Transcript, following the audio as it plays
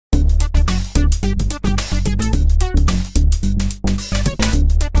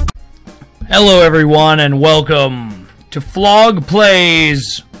Hello everyone and welcome to Flog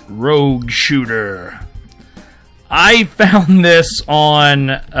Plays Rogue Shooter. I found this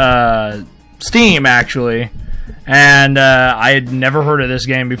on Steam actually, and I had never heard of this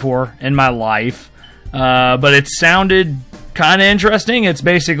game before in my life, but it sounded kind of interesting. It's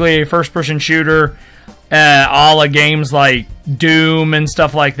basically a first-person shooter a la games like Doom and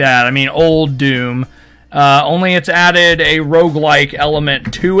stuff like that. I mean, old Doom. Only it's added a roguelike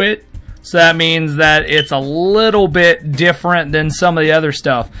element to it. So that means that it's a little bit different than some of the other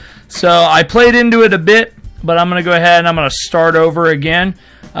stuff. So I played into it a bit, but I'm going to go ahead and I'm going to start over again.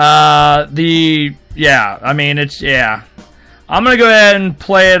 I'm going to go ahead and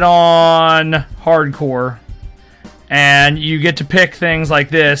play it on hardcore. And you get to pick things like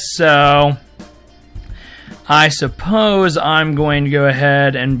this. So I suppose I'm going to go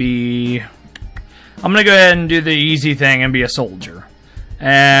ahead and do the easy thing and be a soldier.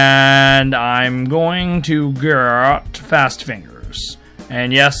 And I'm going to get fast fingers.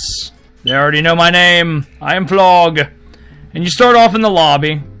 And yes, they already know my name. I am Flog. And you start off in the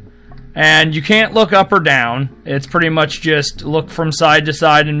lobby. And you can't look up or down. It's pretty much just look from side to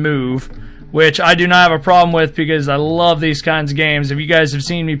side and move. Which I do not have a problem with because I love these kinds of games. If you guys have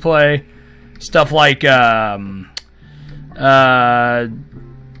seen me play stuff like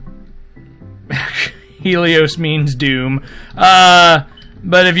Helios means Doom.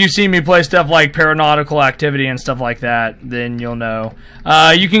 But if you see me play stuff like Paranautical Activity and stuff like that, then you'll know.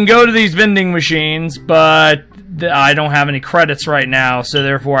 You can go to these vending machines, but I don't have any credits right now, so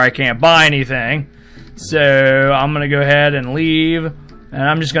therefore I can't buy anything. So I'm going to go ahead and leave, and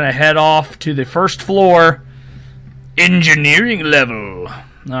I'm just going to head off to the first floor engineering level.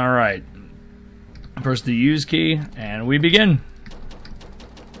 Alright. Press the use key, and we begin.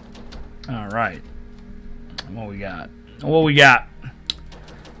 Alright. What we got? Whoa!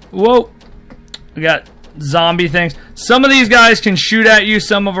 We got zombie things. Some of these guys can shoot at you.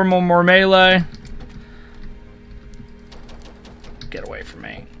 Some of them are more melee. Get away from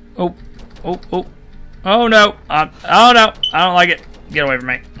me. Oh no! Oh no! I don't like it. Get away from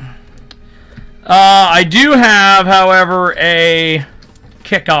me. I do have, however, a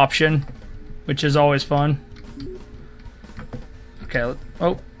kick option, which is always fun. Okay.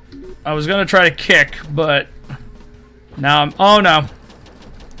 Oh, I was gonna try to kick, but now I'm. Oh no!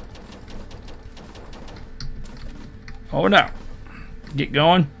 Oh no. Get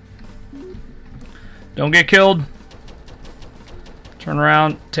going. Don't get killed. Turn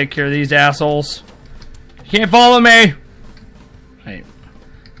around. Take care of these assholes. You can't follow me. Hey.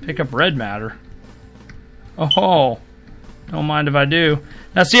 Pick up red matter. Oh. Don't mind if I do.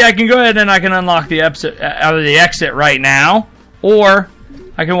 Now see, I can go ahead and I can unlock the exit out of the exit right now. Or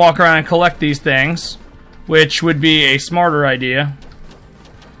I can walk around and collect these things, which would be a smarter idea.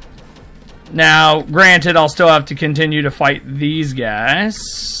 Now, granted, I'll still have to continue to fight these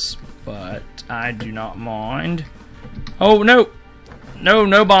guys, but I do not mind. Oh, no.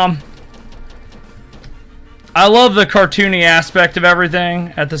 No bomb. I love the cartoony aspect of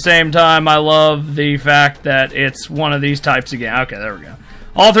everything. At the same time, I love the fact that it's one of these types of games. Okay, there we go.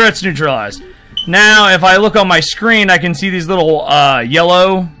 All threats neutralized. Now, if I look on my screen, I can see these little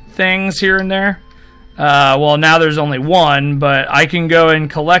yellow things here and there. Well, now there's only one, but I can go and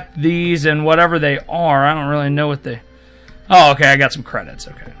collect these and whatever they are. I don't really know what they... Oh, okay, I got some credits.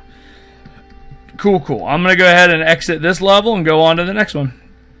 Okay. Cool. I'm going to go ahead and exit this level and go on to the next one.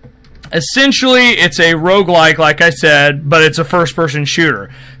 Essentially, it's a roguelike, like I said, but it's a first-person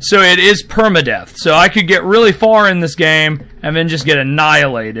shooter. So it is permadeath. So I could get really far in this game and then just get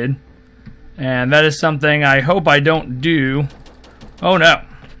annihilated. And that is something I hope I don't do. Oh, no.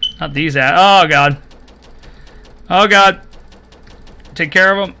 Not these. Oh, God. Oh, God. Take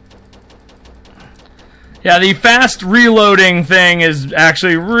care of them. Yeah, the fast reloading thing is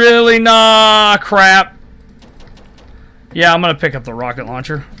actually really crap. Yeah, I'm going to pick up the rocket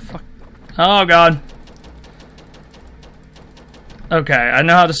launcher. Fuck. Oh, God. Okay, I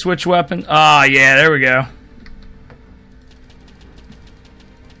know how to switch weapon. Ah, yeah, there we go.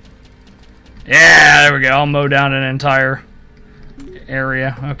 Yeah, there we go. I'll mow down an entire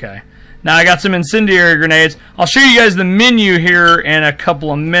area. Okay. Now I got some incendiary grenades. I'll show you guys the menu here in a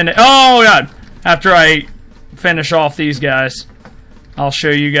couple of minutes. Oh, God. After I finish off these guys, I'll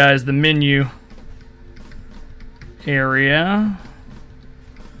show you guys the menu area.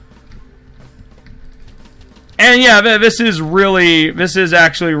 And yeah, this is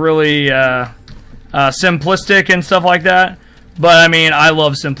actually really simplistic and stuff like that. But I mean, I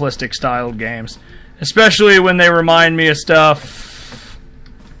love simplistic styled games, especially when they remind me of stuff.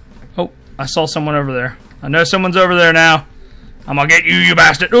 Oh, I saw someone over there. I know someone's over there now. I'm gonna get you, you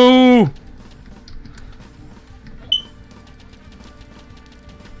bastard. Ooh!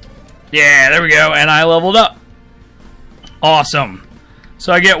 Yeah, there we go. And I leveled up. Awesome.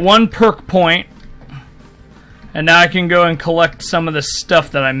 So I get 1 perk point. And now I can go and collect some of the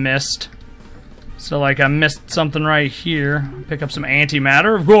stuff that I missed. So, like, I missed something right here. Pick up some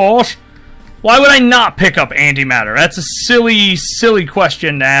antimatter, of course. Why would I not pick up antimatter? That's a silly, silly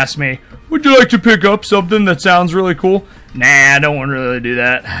question to ask me. Would you like to pick up something that sounds really cool? Nah, I don't want to really do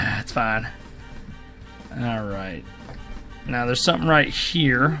that. It's fine. Alright. Now, there's something right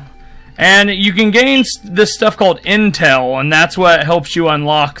here. And you can gain this stuff called intel, and that's what helps you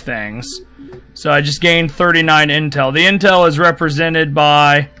unlock things. So I just gained 39 intel. The intel is represented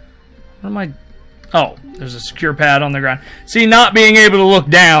by... What am I... Oh, there's a secure pad on the ground. See, not being able to look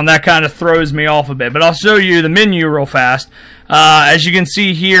down, that kind of throws me off a bit. But I'll show you the menu real fast. As you can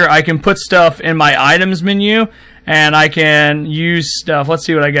see here, I can put stuff in my items menu, and I can use stuff. Let's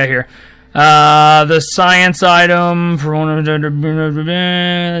see what I got here. The science item for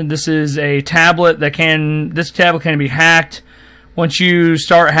this is a tablet that can. This tablet can be hacked. Once you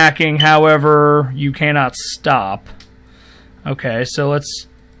start hacking, however, you cannot stop. Okay, so let's.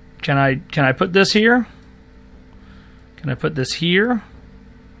 Can I put this here? Can I put this here?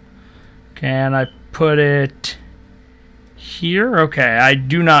 Can I put it here? Okay, I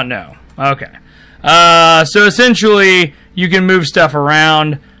do not know. Okay. So essentially, you can move stuff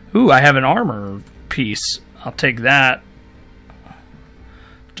around. Ooh, I have an armor piece. I'll take that.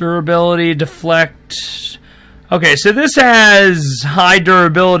 Durability, deflect. Okay, so this has high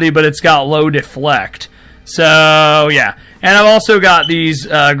durability, but it's got low deflect. So, yeah. And I've also got these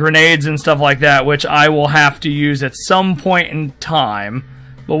grenades and stuff like that, which I will have to use at some point in time.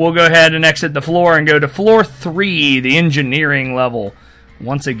 But we'll go ahead and exit the floor and go to floor 3, the engineering level.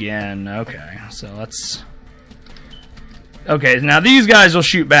 Once again. Okay, so let's... Okay, now these guys will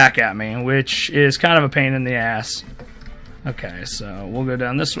shoot back at me, which is kind of a pain in the ass. Okay, so we'll go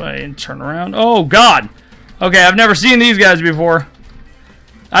down this way and turn around. Oh, God! Okay, I've never seen these guys before.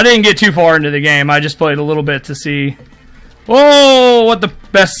 I didn't get too far into the game. I just played a little bit to see... Oh, what the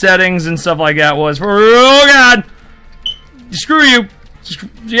best settings and stuff like that was. Oh, God! Screw you.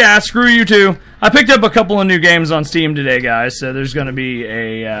 Yeah, screw you, too. I picked up a couple of new games on Steam today, guys, so there's going to be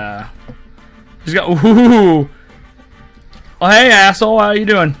a... Ooh! Oh, hey, asshole, how you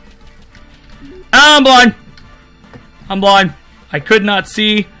doing? I'm blind! I'm blind. I could not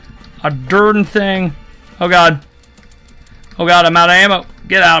see a darn thing. Oh, God. Oh, God, I'm out of ammo.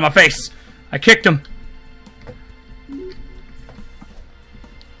 Get out of my face. I kicked him.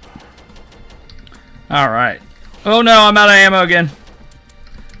 Alright. Oh, no, I'm out of ammo again.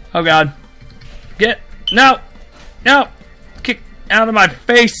 Oh, God. No! No! Kick out of my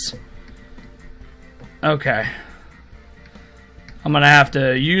face. Okay. I'm gonna have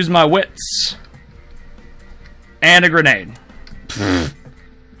to use my wits. And a grenade.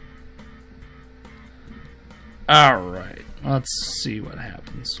 Alright. Let's see what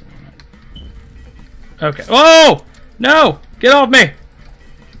happens. Okay. Oh! No! Get off me!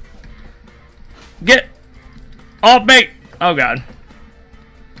 Get off me! Oh, God.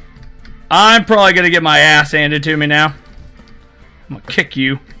 I'm probably gonna get my ass handed to me now. I'm gonna kick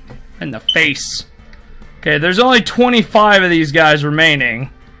you in the face. Okay, there's only 25 of these guys remaining.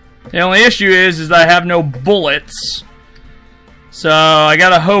 The only issue is that I have no bullets. So I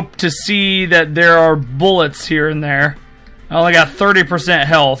gotta hope to see that there are bullets here and there. I only got 30%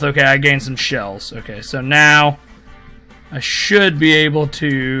 health. Okay, I gained some shells. Okay, so now I should be able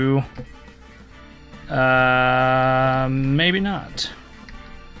to... maybe not.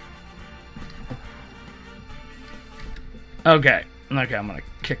 Okay. Okay, I'm gonna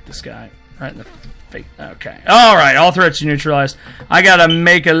kick this guy right in the face. Okay. Alright, all threats are neutralized. I gotta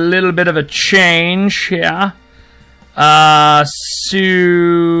make a little bit of a change here. So,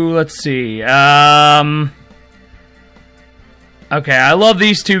 let's see. Okay, I love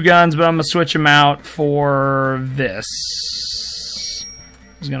these two guns, but I'm gonna switch them out for this.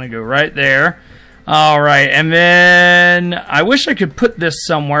 It's gonna go right there. Alright, and then I wish I could put this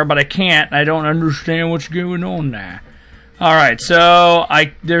somewhere, but I can't. I don't understand what's going on there. Alright, so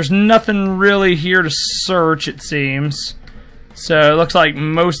there's nothing really here to search, it seems. So it looks like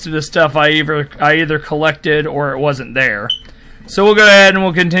most of the stuff I either collected or it wasn't there. So we'll go ahead and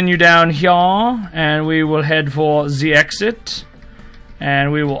we'll continue down here, and we will head for the exit.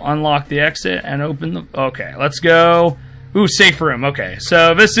 And we will unlock the exit and open the... Okay, let's go. Ooh, safe room. Okay,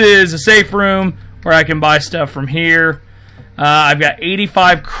 so this is a safe room where I can buy stuff from here. I've got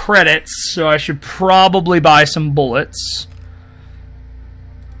 85 credits, so I should probably buy some bullets.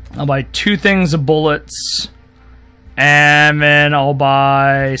 I'll buy 2 things of bullets. And then I'll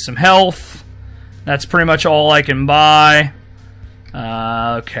buy some health. That's pretty much all I can buy.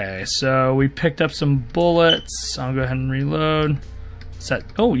 Okay, so we picked up some bullets. I'll go ahead and reload. Set.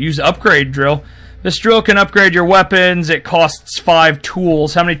 Oh, use upgrade drill. This drill can upgrade your weapons. It costs 5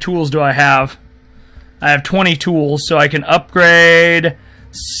 tools. How many tools do I have? I have 20 tools, so I can upgrade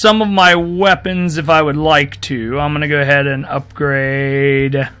some of my weapons if I would like to. I'm going to go ahead and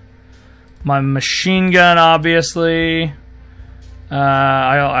upgrade my machine gun, obviously.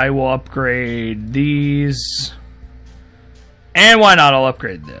 I will upgrade these. And why not? I'll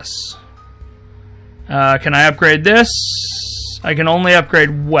upgrade this. Can I upgrade this? I can only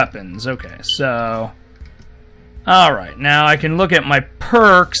upgrade weapons. Okay, so... Alright, now I can look at my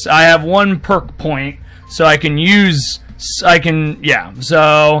perks. I have 1 perk point, so I can use... yeah,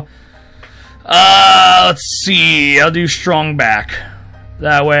 so... let's see. I'll do strong back.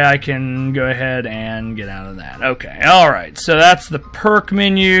 That way I can go ahead and get out of that. Okay, alright, so that's the perk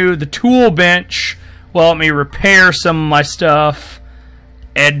menu. The tool bench will help me repair some of my stuff.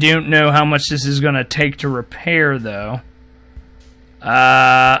 I don't know how much this is going to take to repair, though. Can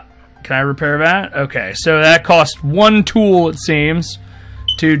I repair that? Okay, so that costs 1 tool, it seems,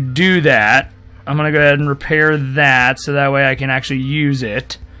 to do that. I'm going to go ahead and repair that, so that way I can actually use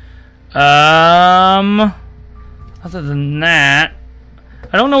it. Other than that,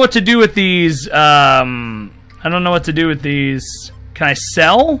 I don't know what to do with these, I don't know what to do with these. Can I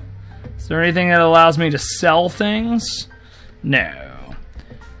sell? Is there anything that allows me to sell things? No.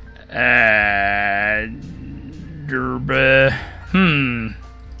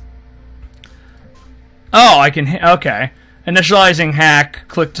 Oh, I can... Okay. Initializing hack.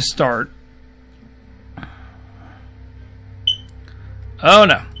 Click to start. Oh,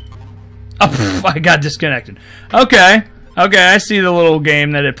 no. Oh, pff, I got disconnected. Okay. Okay, I see the little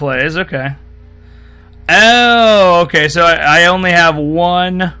game that it plays. Okay. Oh, okay. So I only have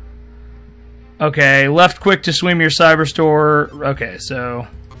 1... Okay, left quick to swim your cyber store. Okay, so...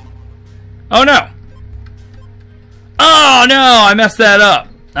 Oh, no! Oh, no! I messed that up.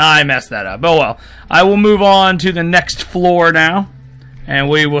 I messed that up. Oh, well. I will move on to the next floor now. And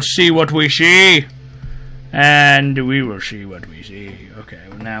we will see what we see. And we will see what we see. Okay,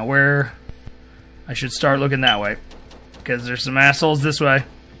 now where... I should start looking that way. Because there's some assholes this way.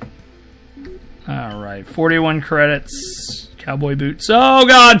 Alright, 41 credits. Cowboy boots. Oh,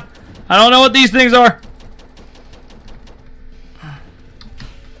 God! I don't know what these things are.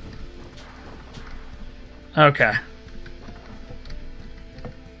 Okay.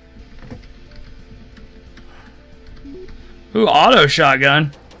 Ooh, auto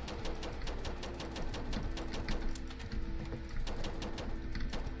shotgun.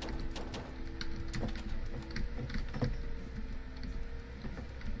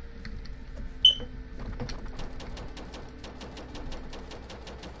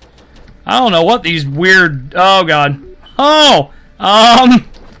 I don't know what these weird... Oh, God. Oh!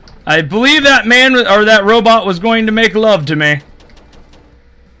 I believe that man, or that robot was going to make love to me.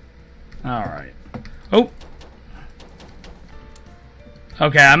 Alright. Oh.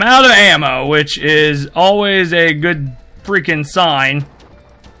 Okay, I'm out of ammo, which is always a good freaking sign.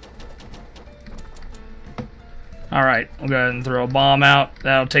 Alright, we'll go ahead and throw a bomb out.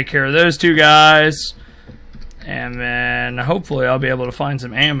 That'll take care of those 2 guys. And then hopefully I'll be able to find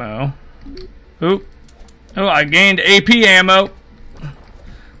some ammo. Oop. Oh, I gained AP ammo.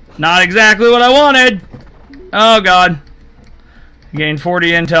 Not exactly what I wanted. Oh, God. I gained 40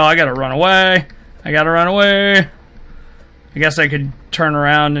 intel. I gotta run away. I gotta run away. I guess I could turn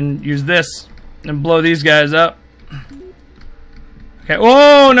around and use this and blow these guys up. Okay.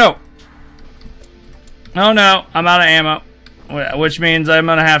 Oh, no. Oh, no. I'm out of ammo. Which means I'm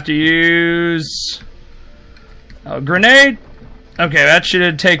gonna have to use a grenade. Okay, that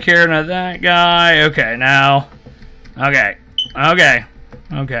should take care of that guy. Okay, now. Okay. Okay.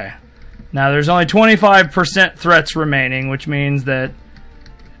 Okay. Now there's only 25% threats remaining, which means that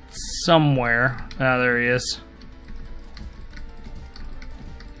somewhere. Oh, there he is.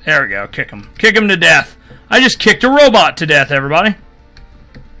 There we go. Kick him. Kick him to death. I just kicked a robot to death, everybody.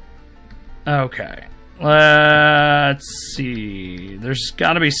 Okay. Let's see. There's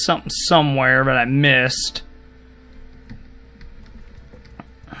got to be something somewhere, but I missed.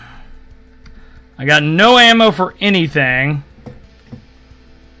 I got no ammo for anything,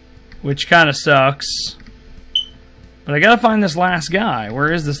 which kind of sucks. But I gotta find this last guy.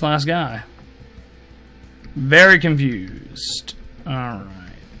 Where is this last guy? Very confused.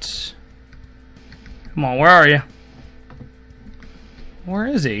 Alright. Come on, where are you? Where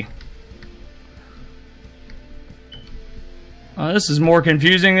is he? Oh, this is more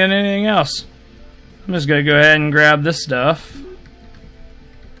confusing than anything else. I'm just gonna go ahead and grab this stuff.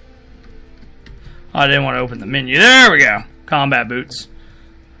 I didn't want to open the menu. There we go. Combat boots.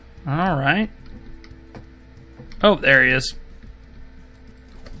 Alright. Oh, there he is.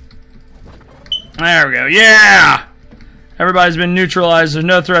 There we go. Yeah! Everybody's been neutralized. There's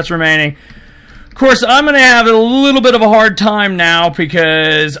no threats remaining. Of course, I'm going to have a little bit of a hard time now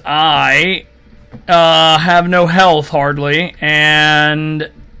because I have no health, hardly,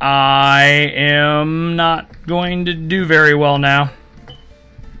 and I am not going to do very well now.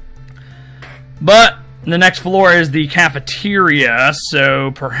 But the next floor is the cafeteria, so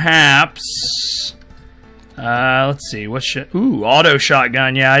perhaps... let's see, what should... Ooh, auto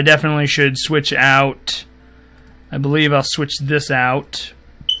shotgun. Yeah, I definitely should switch out. I believe I'll switch this out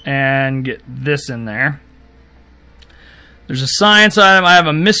and get this in there. There's a science item. I have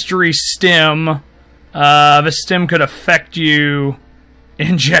a mystery stim. This stim could affect you.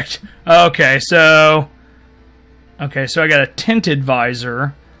 Inject. Okay, so I got a tinted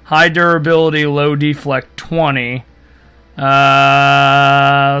visor. High durability, low deflect 20.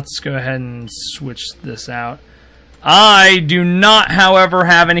 Let's go ahead and switch this out. I do not, however,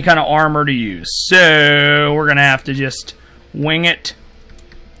 have any kind of armor to use, so we're gonna have to just wing it.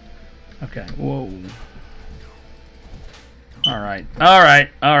 Okay, whoa. Alright, alright,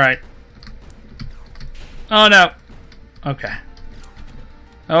 alright. Oh no. Okay.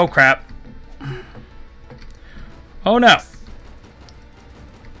 Oh crap. Oh no.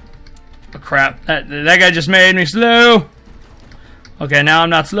 Oh crap. That guy just made me slow. Okay, now I'm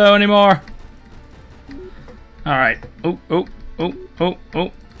not slow anymore. Alright. Oh, oh, oh, oh,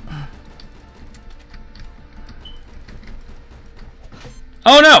 oh.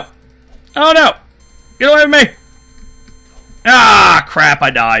 Oh no! Oh no! Get away from me! Ah, crap,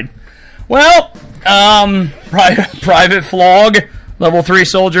 I died. Well, Private Flog, level 3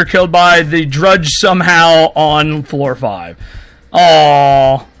 soldier killed by the Drudge somehow on floor 5.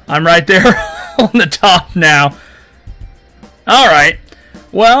 Oh, I'm right there on the top now. Alright.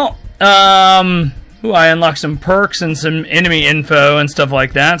 Well, ooh, I unlocked some perks and some enemy info and stuff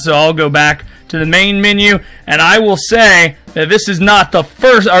like that, so I'll go back to the main menu, and I will say that this is not the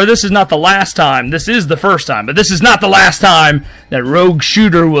first, or this is not the last time. This is the first time, but this is not the last time that Rogue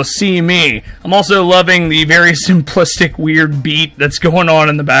Shooter will see me. I'm also loving the very simplistic, weird beat that's going on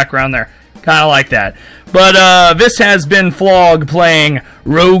in the background there. Kind of like that. But this has been Flog playing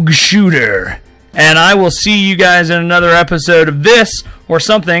Rogue Shooter, and I will see you guys in another episode of this or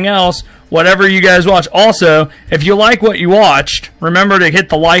something else, whatever you guys watch. Also, if you like what you watched, remember to hit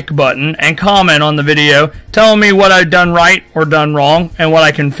the like button and comment on the video telling me what I've done right or done wrong and what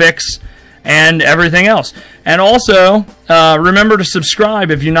I can fix and everything else. And also, remember to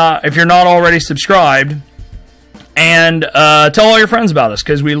subscribe if you're not already subscribed. And tell all your friends about us,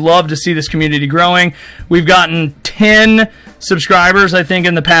 because we love to see this community growing. We've gotten 10 subscribers, I think,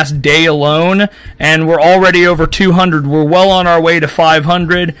 in the past day alone, and we're already over 200. We're well on our way to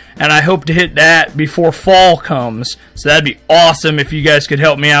 500, and I hope to hit that before fall comes. So that'd be awesome if you guys could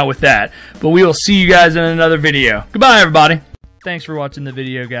help me out with that. But we will see you guys in another video. Goodbye, everybody. Thanks for watching the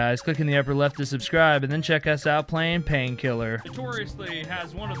video, guys. Click in the upper left to subscribe, and then check us out playing Painkiller. Notoriously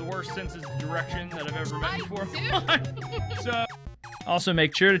has one of the worst senses of direction that I've ever met before. So, also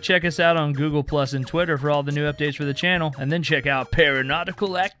make sure to check us out on Google Plus and Twitter for all the new updates for the channel, and then check out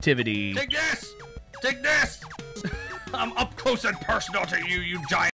Paranautical Activity. Take this! Take this! I'm up close and personal to you, you giant.